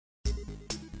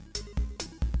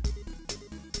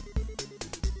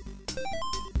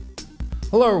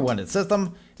Hello everyone, it's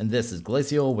System, and this is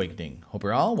Glacial Awakening. Hope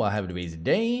you're all well, having an amazing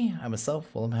day. I myself,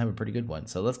 well, I'm having a pretty good one.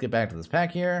 So let's get back to this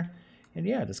pack here, and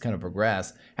yeah, just kind of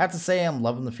progress. I have to say, I'm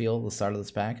loving the feel of the start of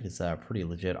this pack. It's pretty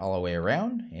legit all the way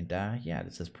around, and yeah,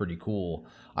 this is pretty cool.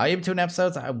 In between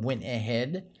episodes, I went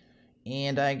ahead,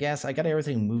 and I guess I got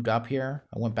everything moved up here.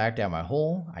 I went back down my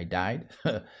hole, I died,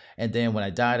 and then when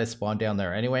I died, I spawned down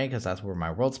there anyway, because that's where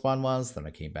my world spawn was. Then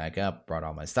I came back up, brought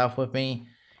all my stuff with me.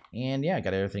 And yeah, I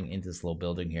got everything into this little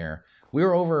building here. We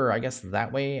were over, I guess,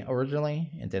 that way originally,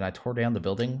 and then I tore down the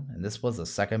building, and this was the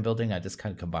second building. I just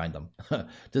kind of combined them,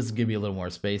 just to give me a little more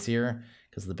space here,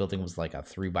 because the building was like a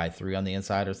 3x3 on the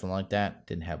inside or something like that.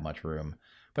 Didn't have much room.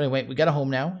 But anyway, we got a home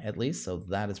now, at least, so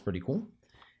that is pretty cool.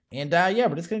 And yeah,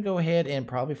 we're just going to go ahead and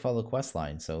probably follow the quest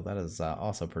line, so that is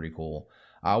also pretty cool.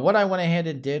 What I went ahead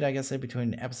and did, I guess, in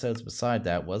between episodes beside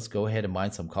that was go ahead and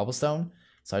mine some cobblestone.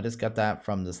 So I just got that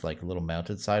from this like little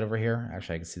mountain side over here.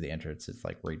 Actually, I can see the entrance. It's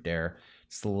like right there.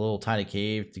 Just a little tiny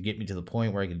cave to get me to the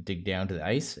point where I can dig down to the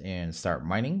ice and start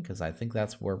mining, because I think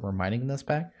that's where we're mining in this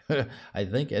pack. I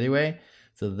think anyway.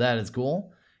 So that is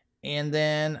cool. And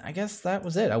then I guess that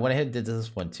was it. I went ahead and did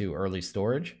this one too, early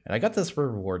storage. And I got this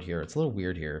for reward here. It's a little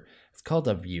weird here. It's called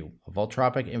a View, a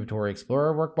Voltropic Inventory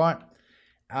Explorer workbot.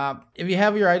 If you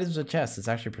have your items in chests, it's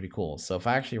actually pretty cool. So if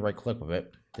I actually right click with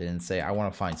it, then say I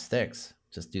want to find sticks,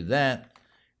 just do that,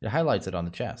 it highlights it on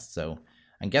the chest. So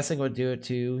I'm guessing it would do it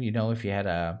too, you know, if you had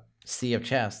a sea of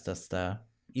chests. That's the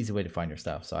easy way to find your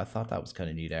stuff. So I thought that was kind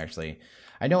of neat, actually.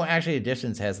 I know actually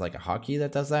Additions has like a hotkey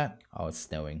that does that. Oh, it's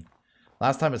snowing.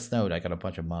 Last time it snowed, I got a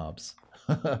bunch of mobs.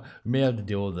 We may have to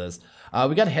deal with this.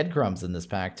 We got head crumbs in this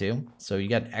pack too. So you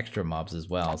got extra mobs as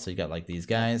well. So you got like these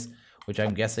guys, which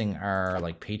I'm guessing are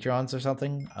like patrons or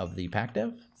something of the pack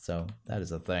dev. So that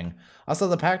is a thing. Also,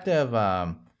 the pack dev,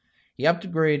 he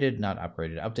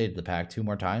updated the pack 2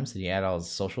 more times, and he added all his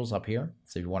socials up here.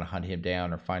 So if you want to hunt him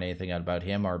down or find anything out about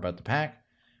him or about the pack,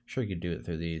 sure, you can do it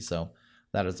through these. So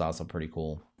that is also pretty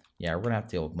cool. Yeah, we're going to have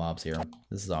to deal with mobs here.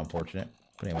 This is unfortunate.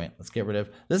 But anyway, let's get rid of...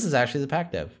 This is actually the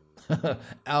pack dev.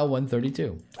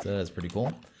 Al-132. So that's pretty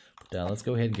cool. But let's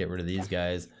go ahead and get rid of these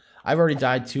guys. I've already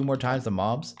died 2 more times to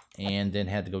mobs, and then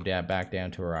had to go back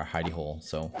down to our hidey hole.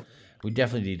 So we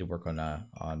definitely need to work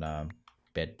on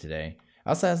bed today.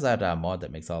 Also has that mod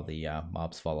that makes all the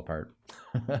mobs fall apart,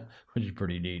 which is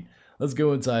pretty neat. Let's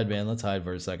go inside, man. Let's hide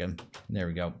for a second. There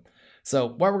we go. So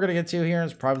what we're going to get to here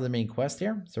is probably the main quest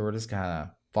here. So we're just kind of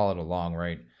following along,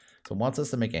 right? So it wants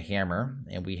us to make a hammer,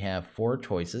 and we have 4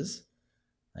 choices.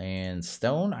 And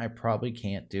stone, I probably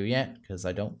can't do yet, because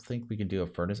I don't think we can do a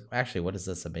furnace. Actually, what is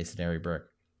this? A masonry brick.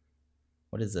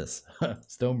 What is this?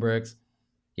 Stone bricks.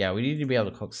 Yeah, we need to be able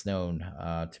to cook stone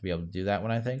to be able to do that one,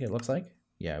 I think it looks like.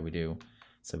 Yeah, we do.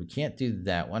 So we can't do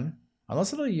that one.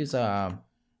 Unless it'll use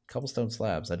cobblestone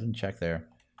slabs. I didn't check there.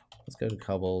 Let's go to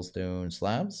cobblestone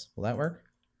slabs. Will that work?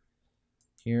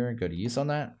 Here, go to use on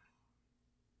that.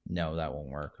 No, that won't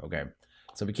work. Okay.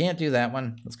 So we can't do that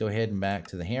one. Let's go ahead and back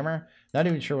to the hammer. Not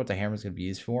even sure what the hammer is going to be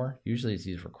used for. Usually it's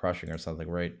used for crushing or something,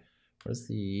 right? Where's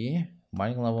the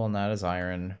mining level on that? Is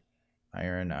iron.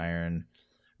 Iron.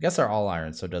 I guess they're all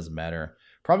iron, so it doesn't matter.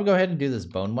 Probably go ahead and do this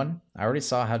bone one. I already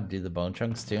saw how to do the bone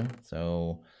chunks too.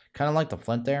 So kind of like the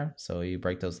flint there. So you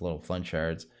break those little flint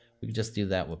shards. We can just do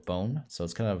that with bone. So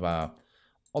it's kind of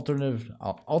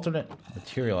alternate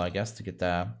material, I guess, to get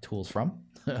the tools from.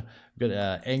 Got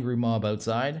an angry mob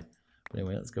outside. But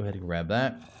anyway, let's go ahead and grab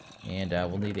that. And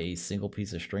we'll need a single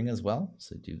piece of string as well.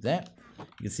 So do that. You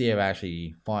can see I've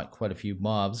actually fought quite a few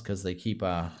mobs because they keep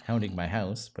hounding my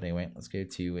house. But anyway, let's go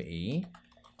to a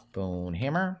bone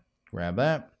hammer. Grab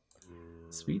that.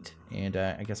 Sweet. And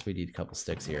I guess we need a couple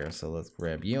sticks here. So let's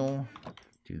grab you.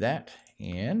 Do that.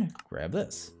 And grab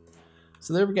this.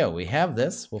 So there we go. We have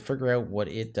this. We'll figure out what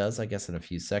it does, I guess, in a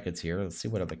few seconds here. Let's see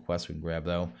what other quests we can grab,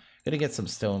 though. Gonna get some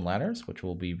stone ladders, which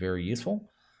will be very useful.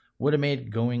 Would have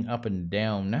made going up and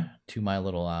down to my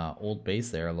little old base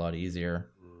there a lot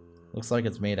easier. Looks like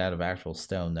it's made out of actual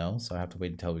stone, though. So I have to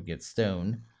wait until we get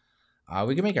stone.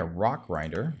 We can make a rock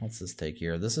grinder. What's this take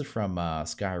here? This is from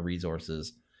Sky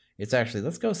Resources. It's actually,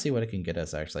 let's go see what it can get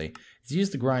us, actually. It's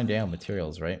used to grind down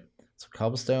materials, right? So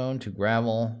cobblestone to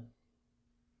gravel.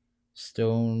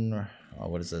 Stone, oh,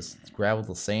 what is this? It's gravel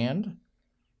to sand.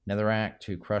 Netherrack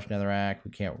to crush netherrack.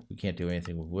 We can't do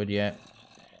anything with wood yet.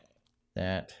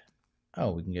 That.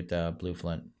 Oh, we can get blue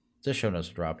flint. Just showing us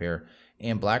a drop here.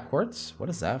 And black quartz. What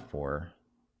is that for?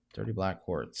 Dirty black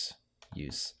quartz.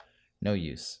 Use. No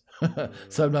use.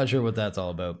 So I'm not sure what that's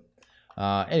all about.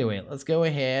 Anyway, let's go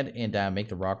ahead and make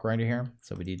the rock grinder here.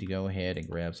 So we need to go ahead and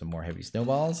grab some more heavy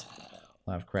snowballs.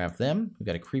 We'll have to craft them. We've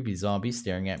got a creepy zombie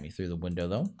staring at me through the window,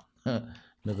 though.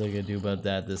 Nothing I can do about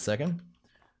that this second.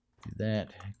 Do that,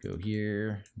 go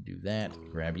here, do that,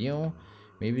 grab you.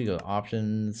 Maybe go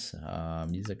options,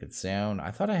 music and sound. I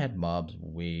thought I had mobs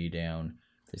way down.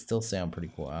 They still sound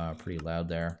pretty cool, pretty loud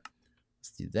there.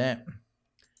 Let's do that.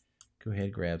 Go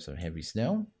ahead, grab some heavy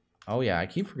snow. Oh yeah, I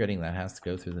keep forgetting that has to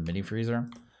go through the mini freezer.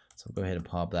 So I'll go ahead and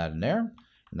pop that in there.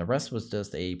 And the rest was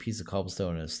just a piece of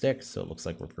cobblestone and a stick, so it looks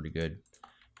like we're pretty good.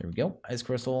 There we go, ice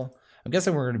crystal. I'm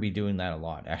guessing we're going to be doing that a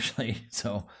lot, actually.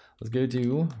 So let's go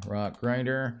to rock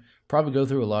grinder. Probably go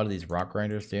through a lot of these rock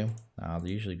grinders too. They're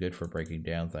usually good for breaking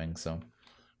down things, so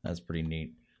that's pretty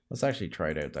neat. Let's actually try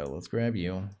it out though. Let's grab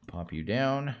you, pop you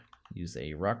down, use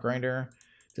a rock grinder.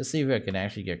 Just see if I can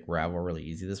actually get gravel really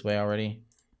easy this way already.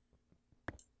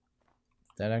 Did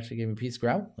that actually give me a piece of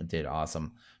gravel? It did,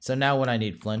 awesome. So now when I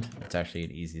need flint, it's actually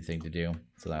an easy thing to do.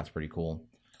 So that's pretty cool.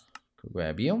 Go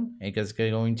grab you. And it's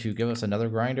going to give us another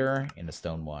grinder and a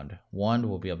stone wand. Wand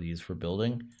we'll be able to use for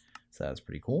building. So that's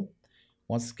pretty cool.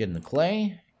 Once it's getting the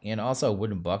clay and also a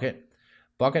wooden bucket.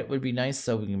 Bucket would be nice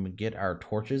so we can get our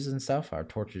torches and stuff, our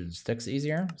torches and sticks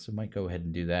easier. So might go ahead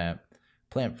and do that.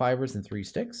 Plant fibers and 3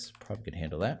 sticks. Probably could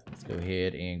handle that. Let's go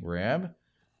ahead and grab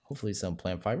hopefully some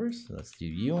plant fibers. So let's do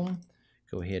you.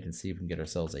 Go ahead and see if we can get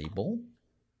ourselves a bowl.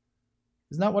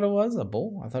 Isn't that what it was? A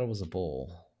bowl? I thought it was a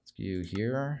bowl. Let's go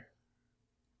here.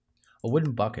 A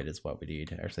wooden bucket is what we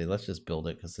need. Actually, let's just build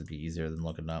it because it'd be easier than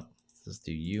looking up. Let's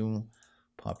do you.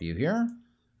 Pop you here.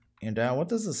 And what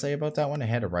does it say about that one? I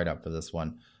had to write up for this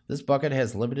one. This bucket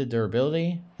has limited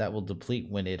durability that will deplete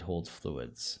when it holds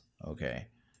fluids. Okay,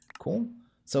 cool.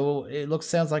 So it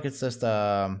sounds like it's just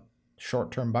a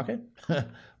short-term bucket.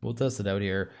 We'll test it out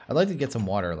here. I'd like to get some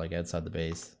water like outside the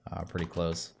base. Pretty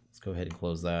close. Let's go ahead and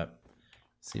close that.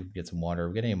 See if we get some water.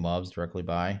 We get any mobs directly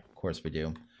by? Of course we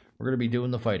do. We're going to be doing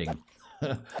the fighting.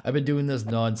 I've been doing this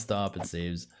non-stop, it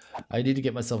seems. I need to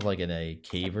get myself like in a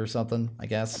cave or something, I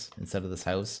guess, instead of this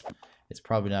house. It's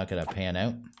probably not going to pan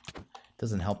out.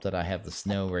 Doesn't help that I have the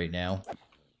snow right now.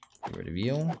 Get rid of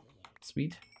you.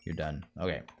 Sweet. You're done.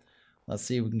 Okay. Let's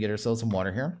see if we can get ourselves some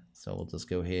water here. So we'll just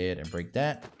go ahead and break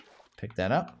that. Pick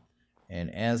that up.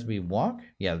 And as we walk,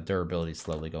 yeah, the durability is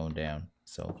slowly going down.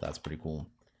 So that's pretty cool.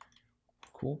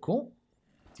 Cool, cool.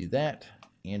 Do that.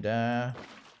 And,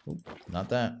 oop, not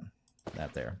that.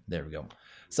 That there. There we go.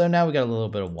 So now we got a little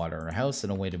bit of water in our house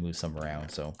and a way to move some around.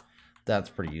 So that's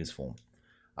pretty useful.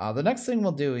 The next thing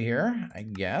we'll do here, I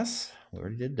guess, we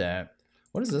already did that.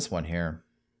 What is this one here?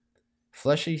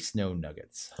 Fleshy snow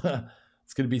nuggets.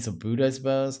 It's going to be some food, I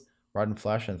suppose. Rotten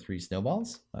flesh and 3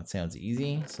 snowballs. That sounds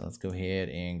easy. So let's go ahead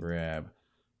and grab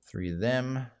 3 of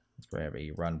them. Let's grab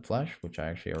a rotten flesh, which I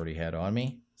actually already had on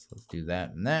me. So let's do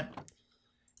that and that.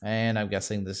 And I'm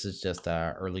guessing this is just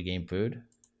early game food.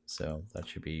 So that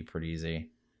should be pretty easy.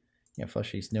 Yeah,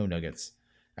 fleshy snow nuggets.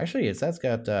 Actually, that's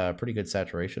got pretty good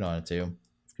saturation on it too.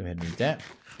 Let's go ahead and eat that.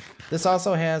 This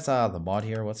also has the mod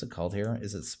here. What's it called here?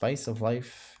 Is it Spice of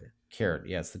Life? Carrot.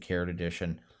 Yeah, it's the carrot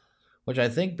edition. Which I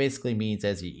think basically means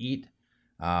as you eat,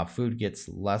 food gets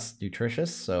less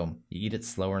nutritious. So you eat it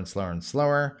slower and slower and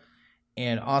slower.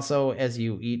 And also as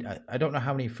you eat, I don't know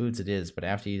how many foods it is, but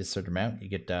after you eat a certain amount, you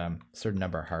get a certain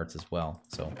number of hearts as well.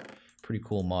 So pretty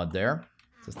cool mod there.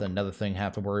 Just another thing I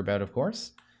have to worry about, of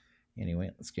course. Anyway,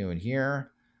 let's go in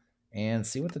here and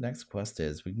see what the next quest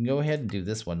is. We can go ahead and do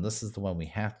this one. This is the one we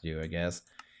have to do, I guess.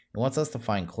 It wants us to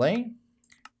find clay.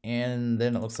 And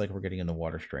then it looks like we're getting in the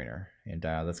water strainer. And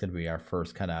that's going to be our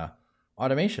first kind of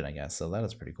automation, I guess. So that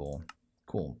is pretty cool.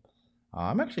 Cool.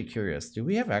 I'm actually curious. Do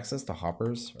we have access to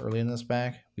hoppers early in this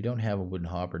pack? We don't have a wooden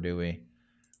hopper, do we?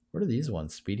 What are these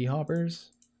ones? Speedy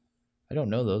hoppers? I don't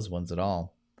know those ones at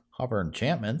all. Hopper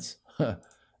enchantments.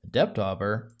 Adept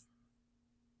hopper.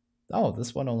 Oh,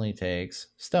 this one only takes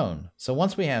stone. So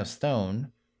once we have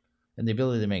stone and the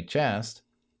ability to make chest,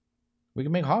 we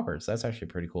can make hoppers. That's actually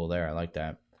pretty cool there. I like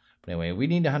that. But anyway, we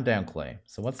need to hunt down clay.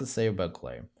 So what's it say about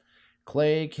clay?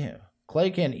 Clay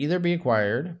can either be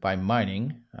acquired by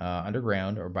mining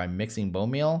underground or by mixing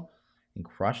bone meal and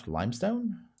crushed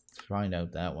limestone. Let's find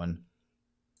out that one.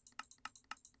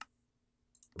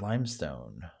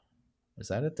 Limestone. Is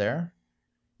that it there?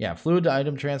 Yeah, fluid to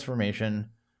item transformation,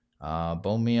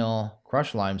 bone meal,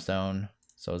 crushed limestone.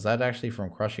 So is that actually from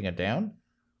crushing it down?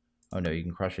 Oh no, you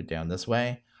can crush it down this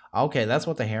way. Okay, that's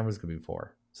what the hammer's gonna be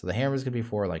for. So the hammer's gonna be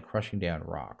for like crushing down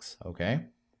rocks, okay?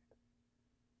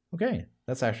 Okay,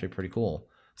 that's actually pretty cool.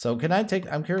 So can I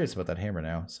take, I'm curious about that hammer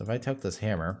now. So if I took this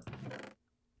hammer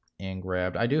and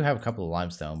grabbed, I do have a couple of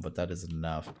limestone, but that isn't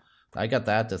enough. I got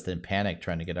that just in panic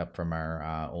trying to get up from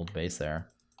our old base there.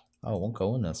 Oh, it won't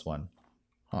go in this one.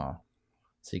 Huh.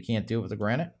 So you can't do it with the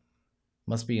granite?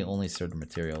 Must be only certain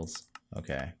materials.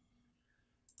 Okay.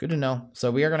 Good to know.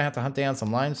 So we are going to have to hunt down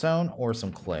some limestone or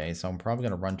some clay. So I'm probably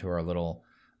going to run to our little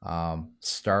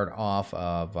start off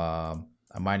of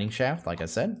a mining shaft, like I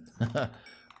said,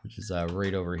 which is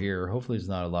right over here. Hopefully there's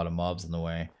not a lot of mobs in the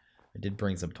way. I did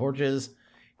bring some torches.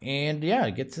 And yeah,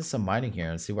 get to some mining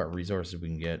here and see what resources we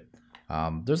can get.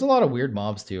 There's a lot of weird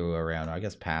mobs too around. I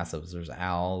guess passives. There's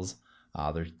owls.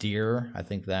 There's deer. I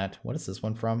think that. What is this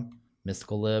one from?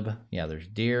 Mystical Lib. Yeah, there's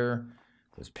deer.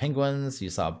 There's penguins. You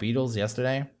saw beetles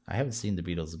yesterday. I haven't seen the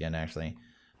beetles again, actually.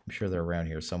 I'm sure they're around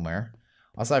here somewhere.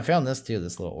 Also, I found this too,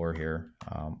 this little ore here.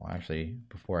 Actually,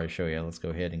 before I show you, let's go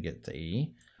ahead and get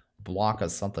a block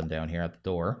of something down here at the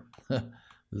door. This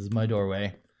is my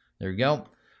doorway. There we go.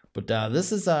 But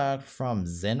this is from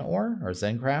Zen ore, or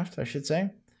Zencraft, I should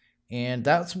say. And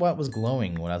that's what was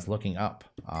glowing when I was looking up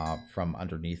from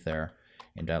underneath there.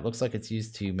 And it looks like it's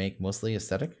used to make mostly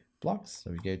aesthetic blocks.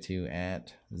 So we go to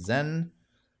at Zen.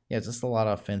 Yeah, just a lot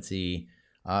of fancy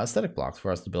aesthetic blocks for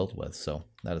us to build with. So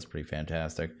that is pretty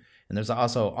fantastic. And there's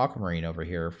also aquamarine over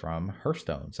here from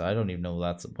Hearthstone. So I don't even know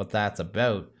what that's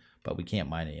about, but we can't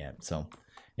mine it yet. So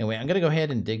anyway, I'm going to go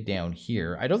ahead and dig down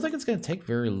here. I don't think it's going to take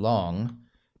very long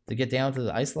to get down to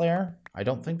the ice layer. I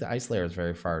don't think the ice layer is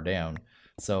very far down.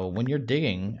 So when you're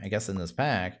digging, I guess in this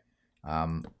pack,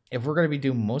 if we're going to be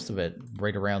doing most of it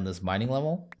right around this mining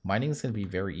level, mining is going to be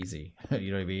very easy.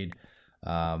 You know what I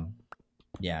mean?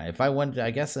 Yeah, if I went, I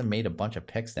guess I made a bunch of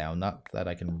picks down. Not that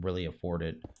I can really afford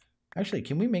it. Actually,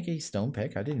 can we make a stone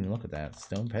pick? I didn't even look at that.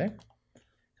 Stone pick?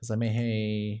 Because I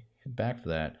may head back for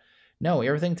that. No,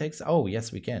 everything takes... Oh,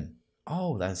 yes, we can.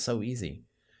 Oh, that's so easy.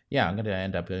 Yeah, I'm going to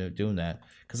end up doing that.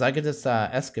 Because I could just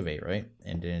excavate, right?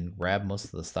 And then grab most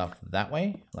of the stuff that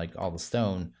way. Like all the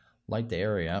stone. Light the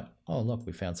area up. Oh, look,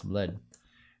 we found some lead.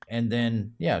 And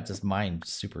then, yeah, just mine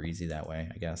super easy that way,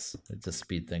 I guess. It just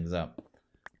speed things up.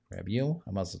 Grab you.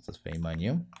 I must just vein mine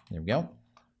you. There we go.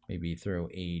 Maybe throw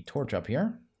a torch up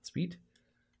here. Speed.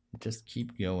 Just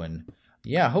keep going.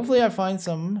 Yeah, hopefully I find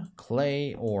some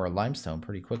clay or limestone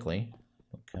pretty quickly.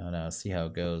 We'll kind of see how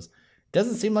it goes.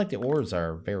 Doesn't seem like the ores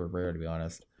are very rare, to be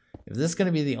honest. If this is going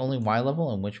to be the only Y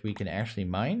level in which we can actually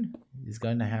mine, he's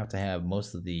going to have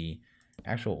most of the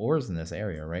actual ores in this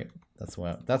area, right? That's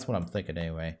what I'm thinking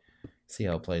anyway. See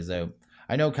how it plays out.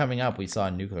 I know coming up we saw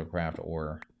nuclear craft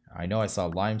ore. I know I saw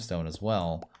limestone as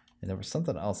well, and there was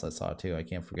something else I saw too. I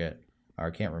can't forget, or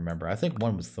I can't remember. I think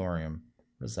one was thorium.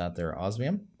 What is that there?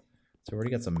 Osmium. So we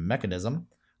already got some mechanism.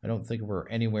 I don't think we're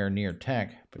anywhere near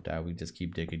tech, but we just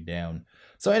keep digging down.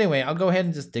 So anyway, I'll go ahead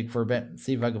and just dig for a bit,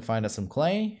 see if I can find us some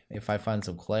clay. If I find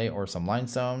some clay or some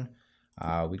limestone,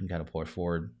 we can kind of push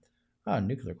forward.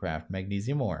 Nuclear craft,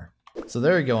 magnesium ore. So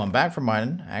there you go. I'm back from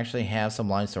mining. I actually have some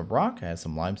limestone rock. I have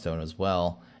some limestone as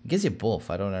well. It gives you both.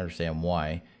 I don't understand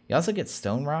why. You also get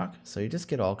stone rock, so you just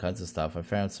get all kinds of stuff. I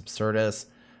found some Certus,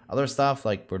 other stuff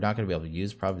like we're not going to be able to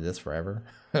use probably this forever.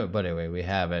 But anyway, we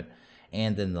have it.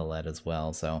 And then the lead as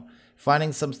well. So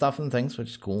finding some stuff and things, which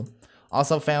is cool.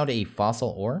 Also found a fossil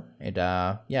ore. And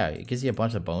yeah, it gives you a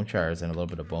bunch of bone shards and a little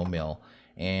bit of bone meal.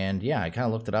 And yeah, I kind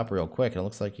of looked it up real quick. And it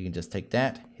looks like you can just take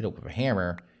that, hit it with a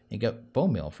hammer, and get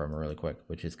bone meal from it really quick,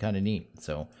 which is kind of neat.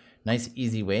 So nice,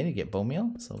 easy way to get bone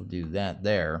meal. So we'll do that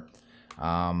there.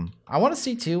 I want to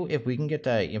see too if we can get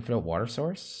an infinite water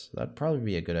source. That'd probably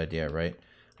be a good idea, right?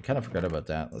 I kind of forgot about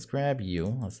that. Let's grab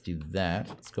you. Let's do that.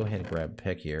 Let's go ahead and grab a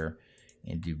pick here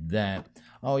and do that.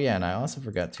 Oh yeah, and I also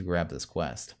forgot to grab this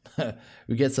quest.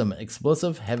 We get some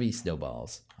explosive heavy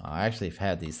snowballs. I actually have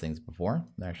had these things before.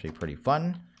 They're actually pretty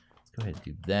fun. Let's go ahead and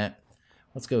do that.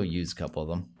 Let's go use a couple of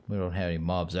them. We don't have any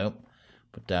mobs out.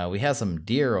 But we have some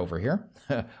deer over here,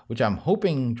 which I'm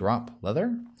hoping drop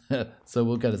leather. So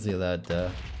we'll kind of see how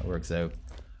that works out.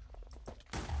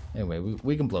 Anyway,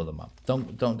 we can blow them up.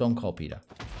 Don't call PETA.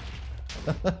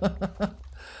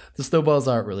 The snowballs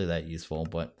aren't really that useful,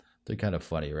 but they're kind of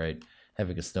funny, right?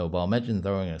 Having a snowball. Imagine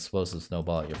throwing an explosive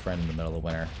snowball at your friend in the middle of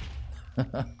winter.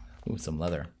 Ooh, some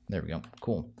leather. There we go.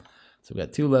 Cool. So we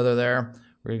got 2 leather there.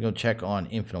 We're going to go check on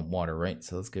infinite water, right?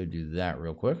 So let's go do that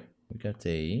real quick. We got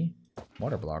a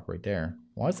water block right there.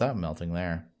 Why is that melting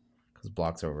there? Because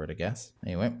blocks over it, I guess.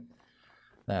 Anyway,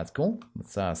 that's cool.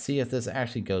 Let's see if this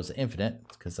actually goes infinite,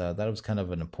 because that was kind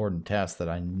of an important test that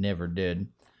I never did.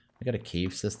 I got a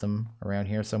cave system around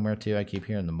here somewhere too. I keep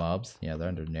hearing the mobs. Yeah, they're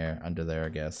under there, I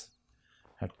guess.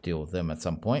 Have to deal with them at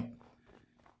some point.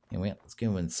 Anyway, let's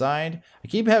go inside. I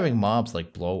keep having mobs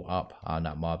like blow up.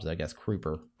 Not mobs, I guess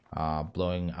creeper.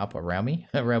 Blowing up around me,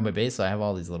 around my base. So I have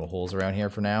all these little holes around here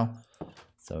for now.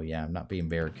 So yeah, I'm not being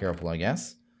very careful, I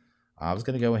guess. I was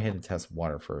going to go ahead and test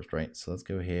water first, right? So let's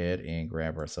go ahead and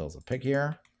grab ourselves a pick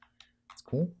here. That's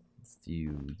cool. Let's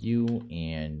do you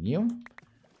and you.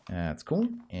 That's cool.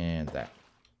 And that.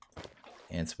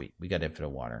 And sweet. We got infinite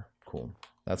water. Cool.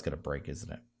 That's going to break,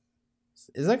 isn't it?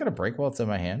 Is that going to break while it's in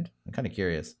my hand? I'm kind of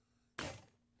curious.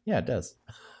 Yeah, it does.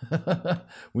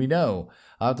 We know.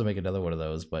 I'll have to make another one of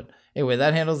those. But anyway,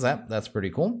 that handles that. That's pretty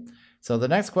cool. So the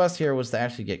next quest here was to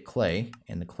actually get clay.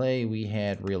 And the clay we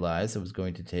had realized it was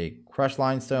going to take crushed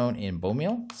limestone and bone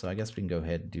meal. So I guess we can go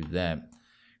ahead and do that.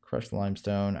 Crushed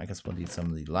limestone. I guess we'll need some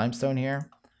of the limestone here.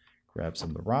 Grab some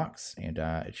of the rocks. And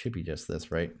it should be just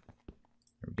this, right?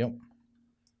 There we go.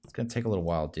 It's going to take a little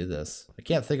while to do this. I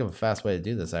can't think of a fast way to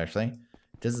do this, actually.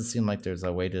 It doesn't seem like there's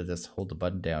a way to just hold the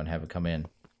button down and have it come in.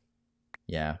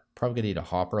 Yeah, probably going to need a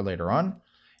hopper later on.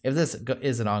 If this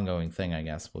is an ongoing thing, I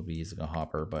guess we'll be using a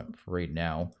hopper. But for right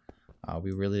now,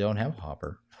 we really don't have a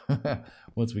hopper.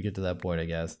 Once we get to that point, I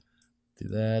guess. Do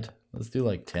that. Let's do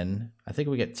like 10. I think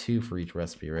we get 2 for each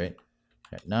recipe, right?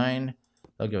 At 9.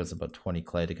 That'll give us about 20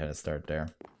 clay to kind of start there.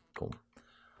 Cool.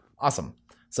 Awesome.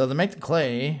 So to make the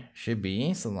clay should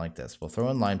be something like this. We'll throw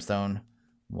in limestone.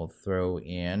 We'll throw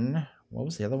in, what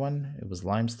was the other one? It was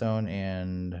limestone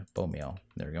and bone meal.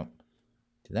 There we go.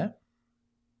 Do that.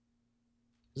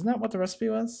 Isn't that what the recipe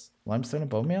was? Limestone and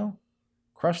bone meal?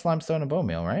 Crushed limestone and bone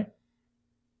meal, right?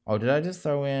 Oh, did I just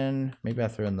throw in, maybe I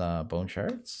threw in the bone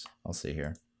shards? I'll see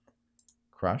here.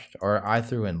 Crushed, or I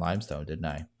threw in limestone, didn't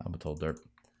I? I'm a total derp.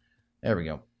 There we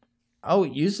go. Oh,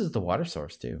 it uses the water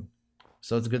source too.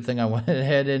 So it's a good thing I went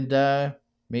ahead and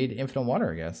made infinite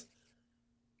water, I guess.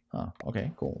 Huh,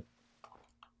 okay, cool.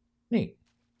 Neat.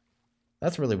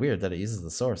 That's really weird that it uses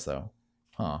the source, though.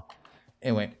 Huh.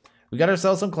 Anyway, we got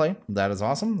ourselves some clay. That is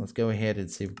awesome. Let's go ahead and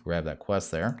see if we can grab that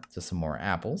quest there. Just some more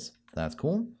apples. That's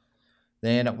cool.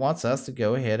 Then it wants us to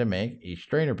go ahead and make a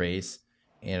strainer base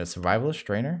and a survivalist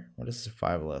strainer. What is a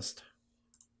survivalist?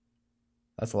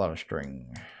 That's a lot of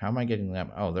string. How am I getting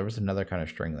that? Oh, there was another kind of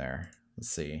string there. Let's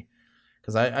see.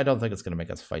 Because I don't think it's going to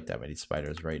make us fight that many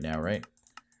spiders right now, right?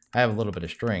 I have a little bit of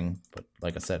string, but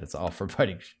like I said, it's all for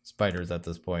fighting spiders at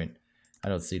this point. I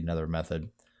don't see another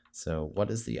method. So what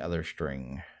is the other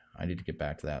string? I need to get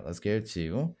back to that. Let's go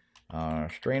to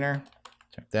strainer.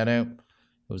 Check that out.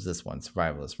 What was this one?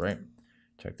 Survivalist, right?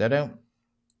 Check that out.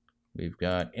 We've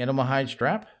got animal hide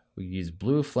strap. We use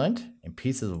blue flint and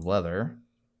pieces of leather.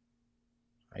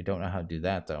 I don't know how to do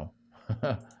that, though.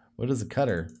 What is a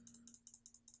cutter?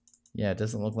 Yeah, it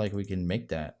doesn't look like we can make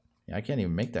that. Yeah, I can't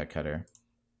even make that cutter.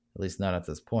 At least not at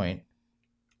this point.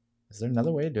 Is there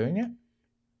another way of doing it?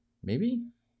 Maybe?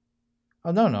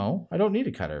 Oh, no. I don't need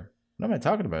a cutter. What am I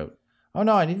talking about? Oh,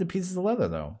 no, I need the pieces of leather,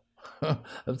 though.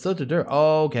 I'm such a dirt.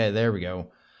 Oh, okay, there we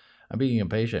go. I'm being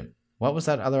impatient. What was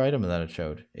that other item that it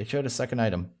showed? It showed a second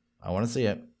item. I want to see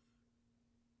it.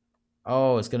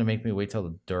 Oh, it's going to make me wait till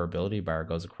the durability bar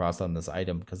goes across on this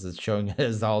item because it's showing it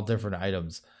as all different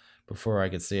items before I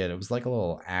could see it. It was like a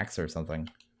little axe or something.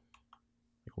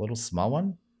 Like a little small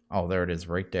one? Oh, there it is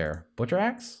right there. Butcher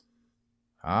axe?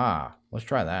 Ah, let's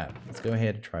try that. Let's go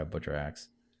ahead and try a butcher axe.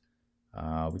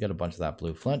 We got a bunch of that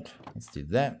blue flint. Let's do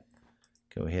that.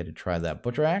 Go ahead and try that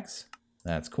butcher axe.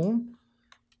 That's cool.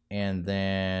 And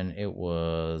then it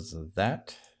was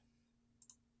that.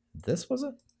 This was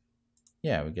it?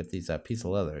 Yeah, we get these piece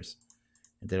of leathers.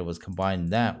 And then it was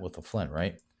combined that with the flint,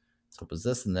 right? So it was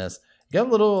this and this. You got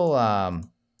little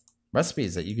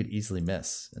recipes that you could easily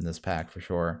miss in this pack for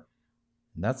sure.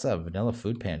 And that's a vanilla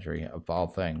food pantry of all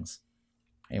things.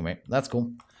 Anyway, that's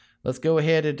cool. Let's go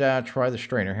ahead and try the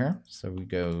strainer here. So we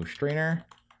go strainer.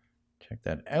 Check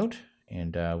that out.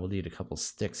 And we'll need a couple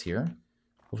sticks here.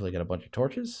 Hopefully I got a bunch of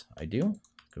torches. I do.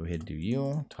 Go ahead and do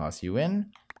you. Toss you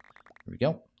in. There we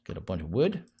go. Get a bunch of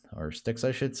wood. Or sticks,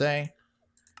 I should say.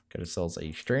 Got ourselves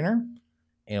a strainer.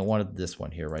 And I wanted this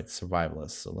one here, right? The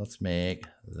survivalist. So let's make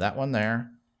that one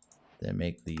there. Then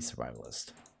make the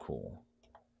survivalist. Cool.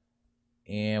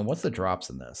 And what's the drops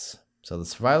in this? So the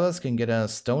survivalist can get a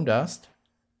stone dust,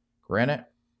 granite,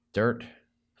 dirt,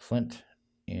 flint,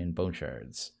 and bone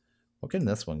shards. What can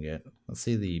this one get? Let's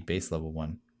see the base level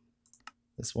one.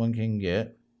 This one can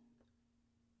get...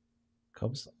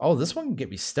 Oh, this one can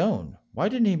get me stone. Why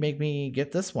didn't he make me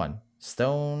get this one?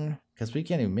 Stone, because we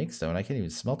can't even make stone. I can't even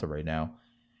smelt it right now.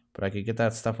 But I could get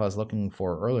that stuff I was looking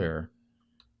for earlier.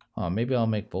 Oh, maybe I'll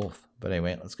make both. But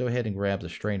anyway, let's go ahead and grab the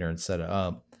strainer and set it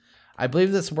up. I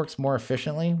believe this works more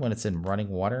efficiently when it's in running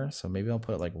water. So maybe I'll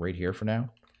put it like right here for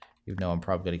now. Even though I'm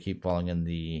probably going to keep falling in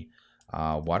the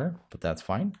water. But that's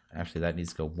fine. Actually, that needs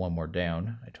to go one more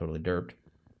down. I totally derped.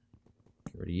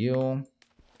 Get rid of you.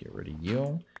 Get rid of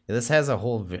you. Yeah, this has a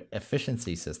whole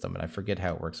efficiency system, and I forget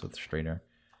how it works with the strainer.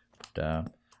 But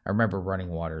I remember running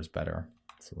water is better.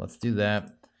 So let's do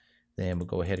that. Then we'll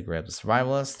go ahead and grab the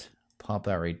survivalist. Pop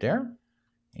that right there.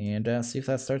 and see if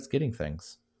that starts getting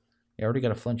things. I already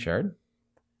got a flint shard.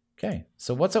 Okay,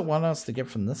 so what's it want us to get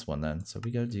from this one then? So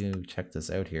we go to check this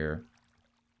out here.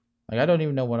 Like, I don't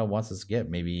even know what it wants us to get.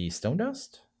 Maybe stone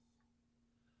dust?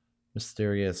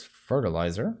 Mysterious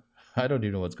fertilizer. I don't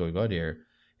even know what's going on here.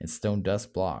 And stone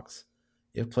dust blocks.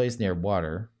 If placed near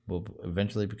water, will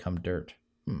eventually become dirt.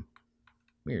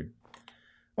 Weird.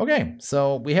 Okay,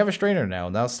 so we have a strainer now,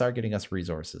 and that'll start getting us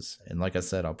resources. And like I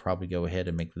said, I'll probably go ahead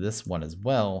and make this one as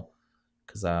well.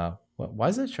 Because, why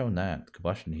is it showing that?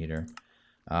 Combustion heater.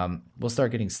 We'll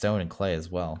start getting stone and clay as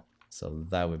well. So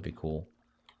that would be cool.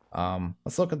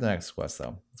 Let's look at the next quest,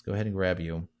 though. Let's go ahead and grab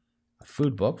you a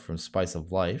food book from Spice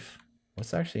of Life.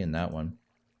 What's actually in that one?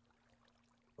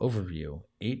 Overview,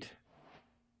 8.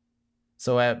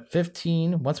 So at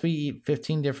 15, once we eat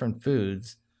 15 different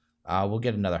foods, we'll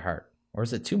get another heart. Or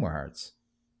is it 2 more hearts?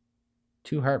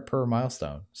 2 heart per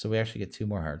milestone. So we actually get 2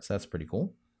 more hearts. That's pretty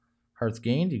cool. Hearts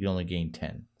gained, you can only gain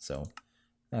 10. So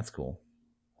that's cool.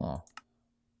 Oh,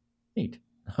 neat.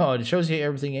 Oh, it shows you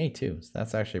everything A too. So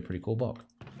that's actually a pretty cool book.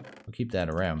 We'll keep that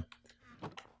around.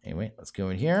 Anyway, let's go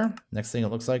in here. Next thing it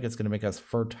looks like it's going to make us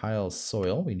fertile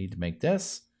soil. We need to make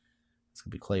this. It's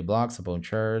going to be clay blocks, some bone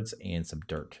shards, and some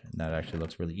dirt. And that actually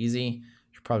looks really easy.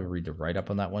 Should probably read the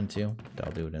write-up on that one too. But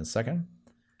I'll do it in a second.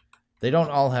 They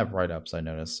don't all have write-ups, I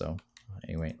noticed. So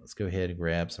anyway, let's go ahead and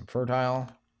grab some fertile.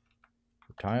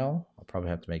 I'll probably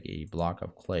have to make a block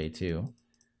of clay too.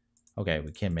 Okay,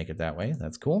 we can make it that way.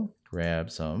 That's cool.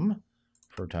 Grab some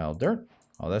fertile dirt.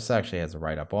 Oh, this actually has a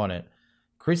write-up on it.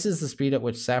 Increases the speed at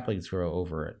which saplings grow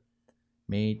over it.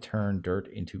 May turn dirt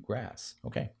into grass.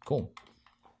 Okay, cool.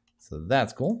 So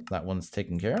that's cool. That one's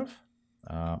taken care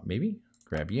of. Maybe.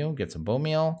 Grab you, get some bone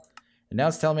meal. And now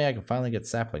it's telling me I can finally get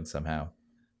saplings somehow.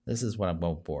 This is what I'm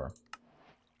going for.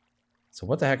 So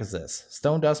what the heck is this?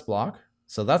 Stone dust block.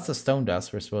 So that's the stone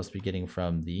dust we're supposed to be getting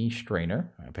from the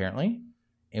strainer, apparently.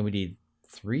 And we need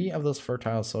 3 of those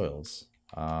fertile soils.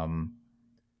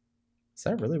 Is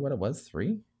that really what it was?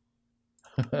 3?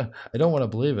 I don't want to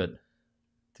believe it.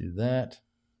 Do that.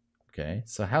 Okay,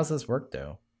 so how's this work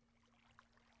though?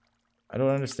 I don't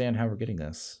understand how we're getting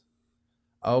this.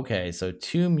 Okay, so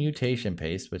 2 mutation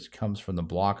paste, which comes from the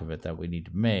block of it that we need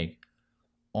to make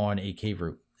on a cave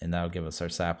root, and that'll give us our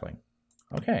sapling.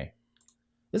 Okay.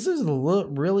 This is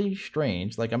really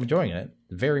strange. Like, I'm enjoying it,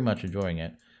 very much enjoying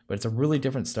it, but it's a really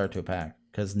different start to a pack,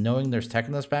 because knowing there's tech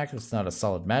in this pack, it's not a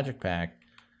solid magic pack,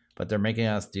 but they're making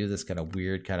us do this kind of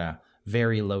weird, kind of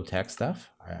very low tech stuff.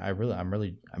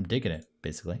 I'm digging it,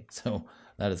 basically. So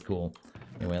that is cool.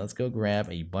 Anyway, let's go grab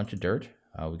a bunch of dirt.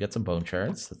 We got some bone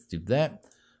shards. Let's do that.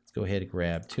 Let's go ahead and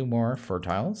grab 2 more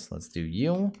fertiles. Let's do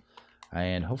you.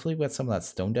 And hopefully we got some of that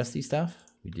stone dusty stuff.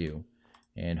 We do.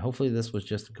 And hopefully this was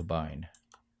just a combine.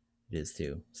 It is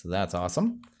too. So that's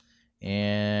awesome.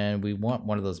 And we want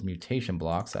one of those mutation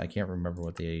blocks. I can't remember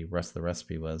what the rest of the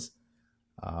recipe was.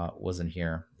 Wasn't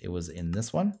here. It was in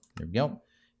this one. There we go.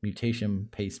 Mutation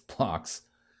paste blocks.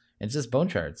 And it's just bone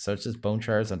shards. So it's just bone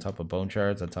shards on top of bone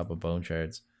shards on top of bone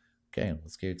shards. Okay,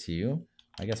 let's go to you.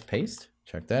 I guess paste.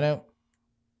 Check that out.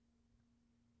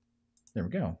 There we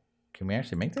go. Can we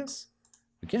actually make this?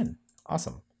 We can.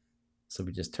 Awesome. So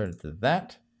we just turned it to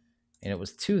that. And it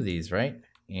was 2 of these, right?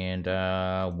 And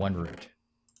 1 root.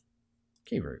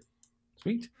 Cave root.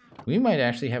 Sweet. We might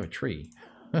actually have a tree.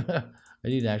 I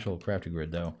need an actual crafting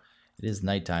grid, though. It is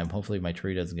nighttime. Hopefully my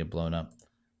tree doesn't get blown up.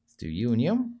 Let's do you and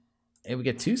you. And we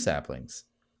get 2 saplings.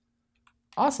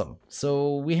 Awesome.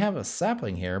 So we have a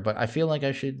sapling here, but I feel like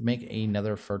I should make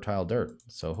another fertile dirt.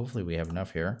 So hopefully we have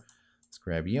enough here. Let's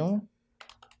grab you.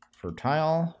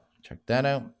 Fertile. Check that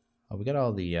out. Oh, we got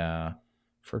all the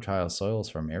fertile soils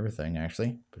from everything,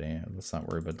 actually. But let's not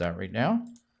worry about that right now.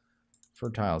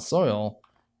 Fertile soil.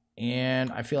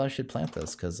 And I feel I should plant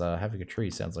this because having a tree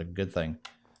sounds like a good thing.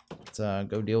 Let's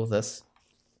go deal with this.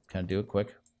 Kind of do it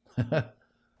quick.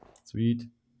 Sweet.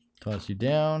 Toss you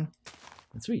down.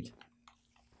 And sweet.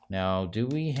 Now, do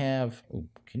we have... Oh,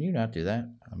 can you not do that?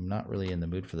 I'm not really in the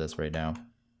mood for this right now.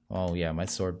 Oh, yeah, my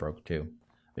sword broke too.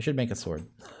 I should make a sword.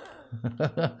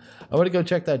 I want to go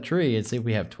check that tree and see if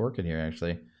we have torque in here,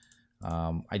 actually.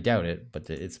 I doubt it, but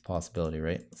it's a possibility,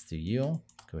 right? Let's do you.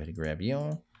 Go ahead and grab you.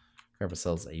 Grab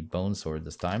ourselves a bone sword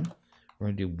this time. We're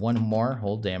going to do 1 more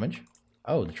hold damage.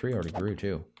 Oh, the tree already grew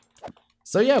too.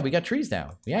 So yeah, we got trees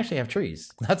now. We actually have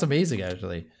trees. That's amazing,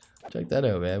 actually. Check that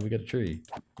out, man. We got a tree.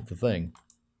 It's a thing.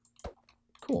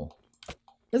 Cool.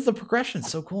 The progression's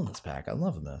so cool in this pack. I'm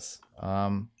loving this.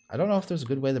 I don't know if there's a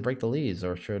good way to break the leaves,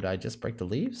 or should I just break the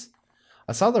leaves?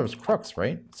 I saw there was crooks,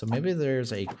 right? So maybe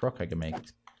there's a crook I can make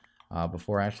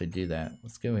before I actually do that.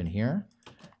 Let's go in here,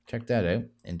 check that out,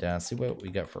 and see what we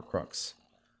got for crooks.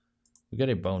 We got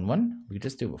a bone one. We could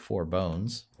just do it with 4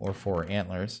 bones or 4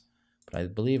 antlers. But I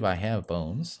believe I have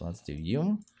bones. So let's do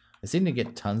you. I seem to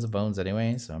get tons of bones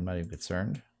anyway, so I'm not even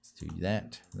concerned. Let's do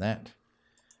that.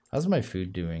 How's my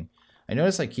food doing? I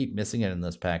notice I keep missing it in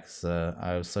this pack.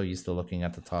 I was so used to looking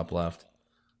at the top left.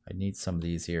 I need some of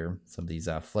these here. Some of these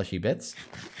fleshy bits.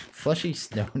 Fleshy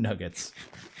snow nuggets.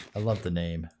 I love the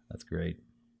name. That's great.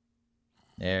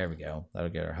 There we go. That'll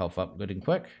get our health up good and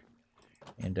quick.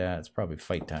 And it's probably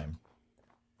fight time.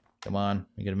 Come on.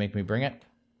 You gonna make me bring it?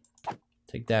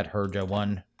 Take that, Herja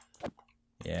one.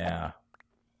 Yeah.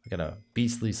 I got a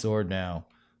beastly sword now.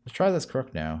 Let's try this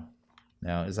crook now.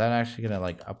 Now, is that actually gonna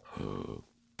like up?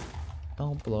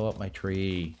 Don't blow up my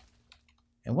tree.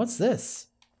 And what's this?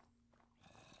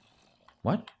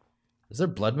 What? Is there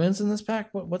blood moons in this pack?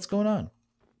 What's going on?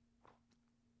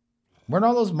 Weren't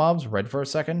all those mobs red for a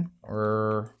second?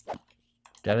 Or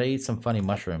did I eat some funny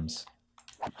mushrooms?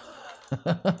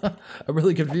 I'm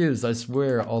really confused. I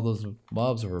swear all those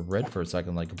mobs were red for a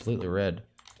second, like completely red.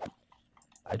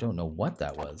 I don't know what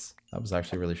that was. That was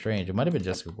actually really strange. It might have been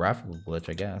just a graphical glitch,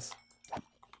 I guess.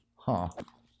 Huh.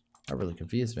 That really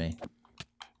confused me.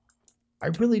 I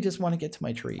really just want to get to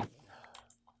my tree.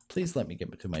 Please let me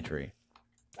get to my tree.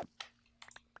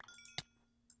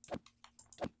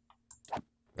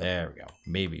 There we go.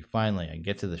 Maybe. Finally, I can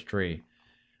get to this tree.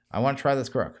 I want to try this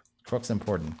crook. Crook's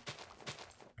important.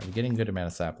 Are we getting a good amount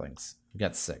of saplings? We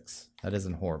got 6. That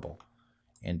isn't horrible.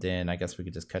 And then I guess we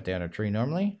could just cut down our tree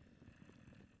normally.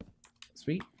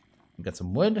 Sweet. We got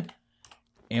some wood.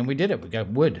 And we did it. We got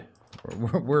wood.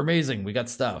 We're amazing. We got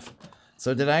stuff.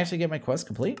 So did I actually get my quest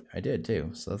complete? I did too.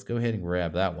 So let's go ahead and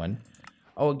grab that one.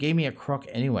 Oh, it gave me a crook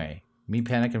anyway. Me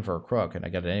panicking for a crook, and I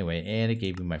got it anyway. And it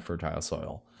gave me my fertile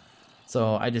soil.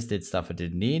 So I just did stuff I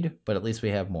didn't need, but at least we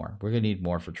have more. We're going to need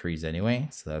more for trees anyway.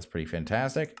 So that's pretty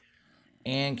fantastic.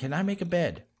 And can I make a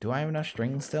bed? Do I have enough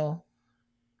string still?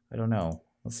 I don't know.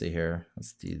 Let's see here.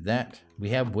 Let's do that. We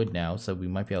have wood now, so we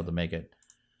might be able to make it.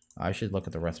 I should look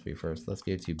at the recipe first. Let's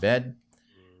go to bed.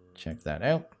 Check that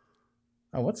out.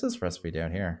 Oh, what's this recipe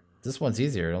down here? This one's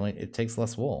easier. It takes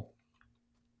less wool.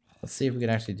 Let's see if we can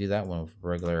actually do that one with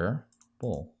regular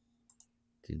wool.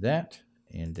 Do that.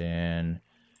 And then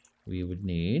we would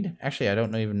need... Actually, I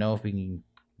don't even know if we can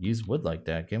use wood like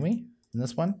that. Can we? In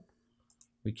this one?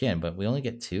 We can, but we only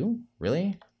get 2?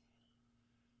 Really?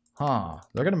 Huh.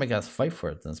 They're going to make us fight for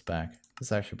it in this pack. This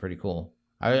is actually pretty cool.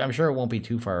 I'm sure it won't be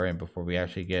too far in before we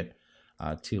actually get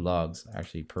 2 logs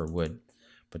actually per wood.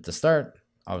 But to start,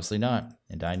 obviously not.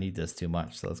 And I need this too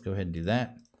much. So let's go ahead and do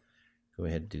that. Go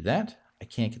ahead and do that. I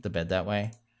can't get the bed that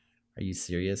way. Are you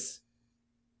serious?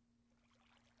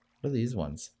 What are these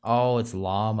ones? Oh, it's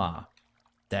llama.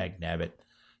 Dagnabbit.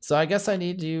 So I guess I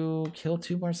need to kill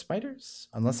 2 more spiders.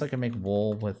 Unless I can make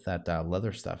wool with that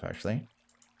leather stuff, actually.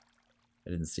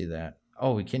 I didn't see that.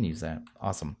 Oh, we can use that.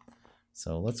 Awesome.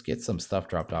 So let's get some stuff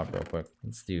dropped off real quick.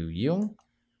 Let's do you.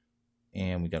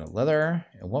 And we got a leather.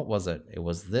 And what was it? It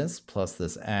was this plus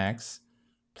this axe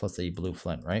plus a blue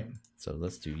flint, right? So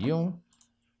let's do you.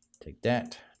 Take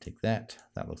that. Take that.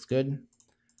 That looks good.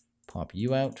 Pop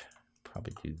you out.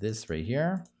 Probably do this right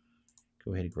here.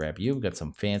 Go ahead and grab you. We got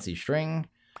some fancy string.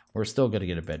 We're still going to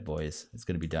get a bed, boys. It's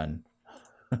going to be done.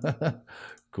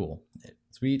 Cool.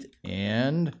 Sweet.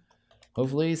 And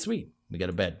hopefully sweet. We got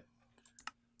a bed.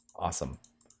 Awesome.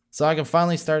 So I can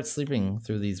finally start sleeping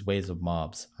through these waves of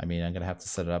mobs. I mean, I'm going to have to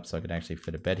set it up so I can actually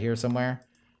fit a bed here somewhere.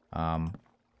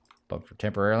 But for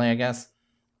temporarily, I guess,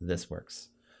 this works.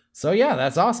 So yeah,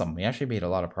 that's awesome. We actually made a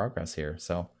lot of progress here.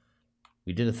 So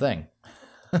we did a thing.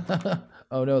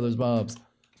 Oh no, there's mobs.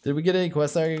 Did we get any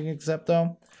quests I can accept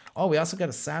though? Oh, we also got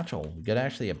a satchel. We got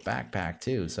actually a backpack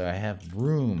too. So I have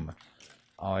room.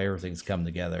 Oh, everything's come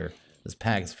together. This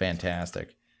pack is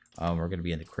fantastic. We're going to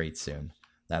be in the crates soon.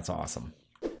 That's awesome.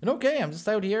 And okay, I'm just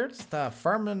out here just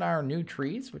farming our new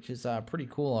trees, which is pretty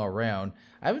cool all around.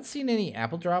 I haven't seen any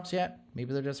apple drops yet.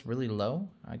 Maybe they're just really low.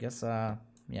 I guess,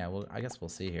 yeah, well, I guess we'll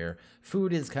see here.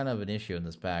 Food is kind of an issue in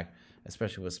this pack,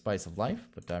 especially with Spice of Life,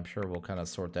 but I'm sure we'll kind of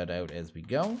sort that out as we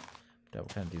go. But we'll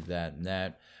kind of do that and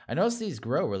that. I noticed these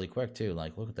grow really quick too.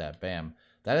 Like, look at that, bam.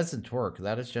 That isn't torque.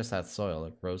 That is just that soil.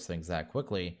 It grows things that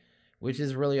quickly, which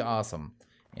is really awesome.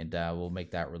 And we'll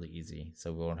make that really easy,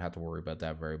 so we won't have to worry about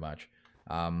that very much.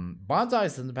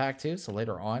 Bonsai's in the pack too, so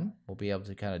later on we'll be able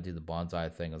to kind of do the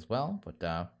bonsai thing as well.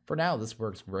 But for now, this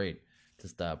works great.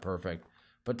 Just perfect.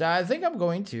 But I think I'm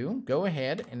going to go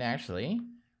ahead and actually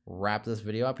wrap this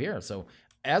video up here. So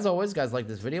as always, guys, like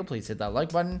this video, please hit that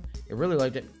like button. If you really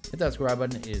liked it, hit that subscribe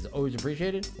button. It is always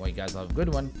appreciated. Well, you guys have a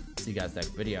good one. See you guys next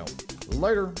video.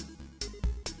 Later.